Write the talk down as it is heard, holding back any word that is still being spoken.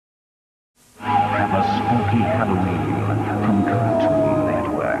Happy Halloween from Cartoon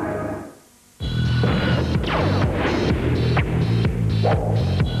Network.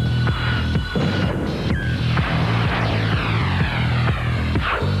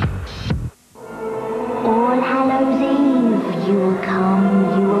 All Hallows Eve, you will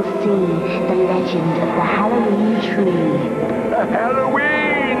come, you will see the legend of the Halloween tree. The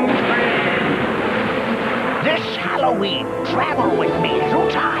Halloween tree! This Halloween, travel with me through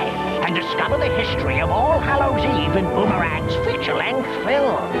time and discover the history of All Hallows Eve in Boomerang's feature-length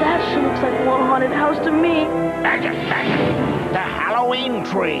film. That sure looks like one haunted house to me. The Halloween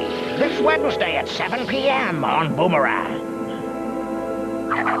tree, this Wednesday at 7 p.m. on Boomerang.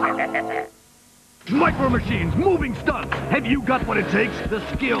 Micro Machines, moving stunts. Have you got what it takes? The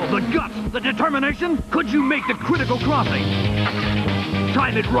skill, the guts, the determination? Could you make the critical crossing?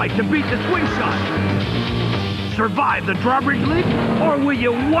 Time it right to beat the swing shot. Survive the drawbridge leap? Or will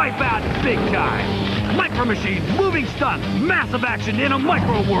you wipe out big time? Micro Machines, moving stunts, massive action in a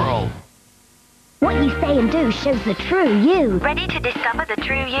micro world. What you say and do shows the true you. Ready to discover the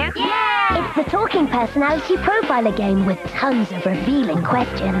true you? Yeah! It's the Talking Personality Profiler game with tons of revealing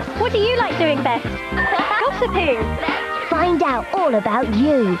questions. What do you like doing best? Gossiping. Find out all about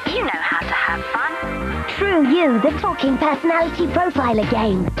you. You know how to have fun. True You, the Talking Personality Profiler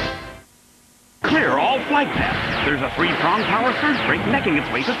game. Clear all flight paths. There's a three-pronged power surge breaknecking its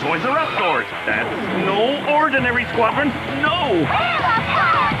way to Toys R Us stores. That's no ordinary squadron. No!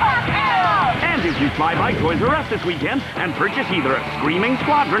 And if you fly by Toys R Us this weekend and purchase either a Screaming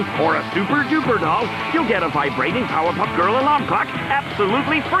Squadron or a Super Duper Doll, you'll get a vibrating Powerpuff Girl alarm clock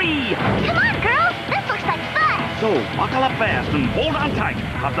absolutely free. Come on, girls! This looks like fun! So buckle up fast and hold on tight,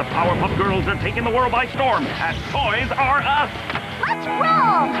 because the Powerpuff Girls are taking the world by storm at Toys R Us. Let's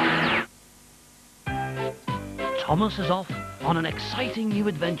roll! Thomas is off on an exciting new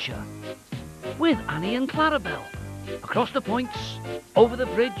adventure with Annie and Clarabelle. Across the points, over the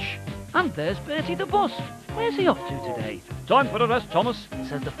bridge, and there's Bertie the bus. Where's he off to today? Time for a rest, Thomas,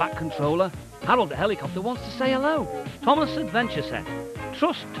 says the fat controller. Harold the helicopter wants to say hello. Thomas Adventure Set.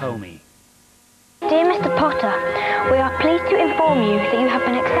 Trust Tommy. Dear Mr. Potter, we are pleased to inform you that you have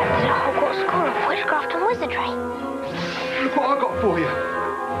been accepted at Hogwarts School of Witchcraft and Wizardry. Look what I got for you.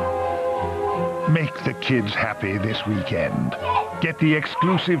 Make the kids happy this weekend. Get the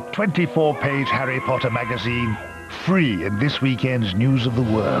exclusive 24-page Harry Potter magazine free in this weekend's News of the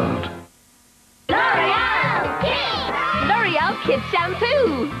World. L'Oreal Kids! L'Oreal Kids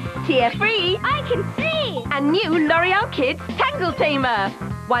Shampoo! Tear-free, I can see! And new L'Oreal Kids Tangle Tamer!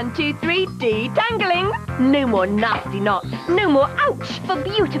 1, 2, 3, detangling! No more nasty knots, no more ouch for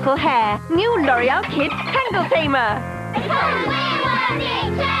beautiful hair! New L'Oreal Kids Tangle Tamer! Because we want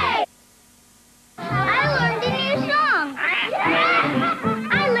teachers! I learned a new song!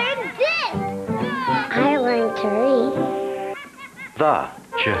 I learned this! I learned to read. The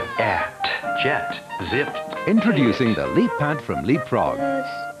jet zipped, Introducing the LeapPad from Leapfrog.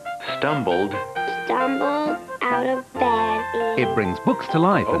 stumbled, Out of bed. It brings books to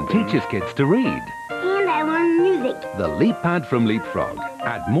life and teaches kids to read. And I learned music. The LeapPad from Leapfrog.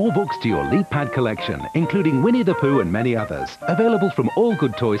 Add more books to your LeapPad collection, including Winnie the Pooh and many others. Available from all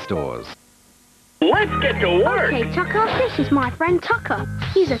good toy stores. Let's get to work. Okay, Tucker, this is my friend Tucker.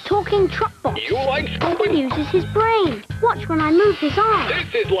 He's a talking truck box. You like He uses his brain. Watch when I move his arm.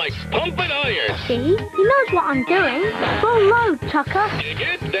 This is like pumping iron. See? He knows what I'm doing. Roll low, Tucker. Dig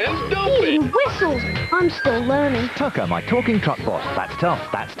it, then dump He even whistles. I'm still learning. Tucker, my talking truck boss. That's tough.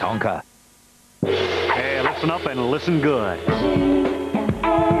 That's Tonka. Hey, listen up and listen good.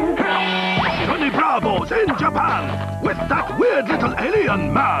 Johnny Bravo's in Japan with that weird little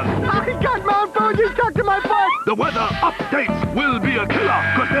alien man. I got Mount Fuji stuck to my butt. The weather updates will be a killer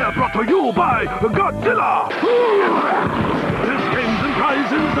because they're brought to you by Godzilla. There's games and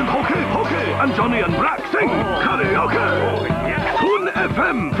prizes and hokey and Johnny and Brack sing karaoke.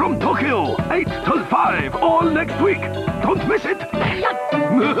 toonFM from Tokyo, 8 till 5 all next week. Don't miss it.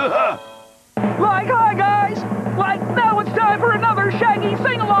 Like, hi, guys. Like, now it's time for another Shaggy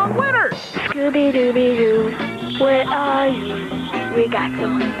sing-along winner. Scooby-Dooby-Doo, where are you? We got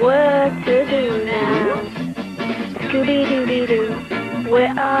some work to do now. Scooby-Dooby-Doo,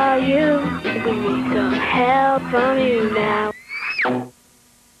 where are you? We need some help from you now.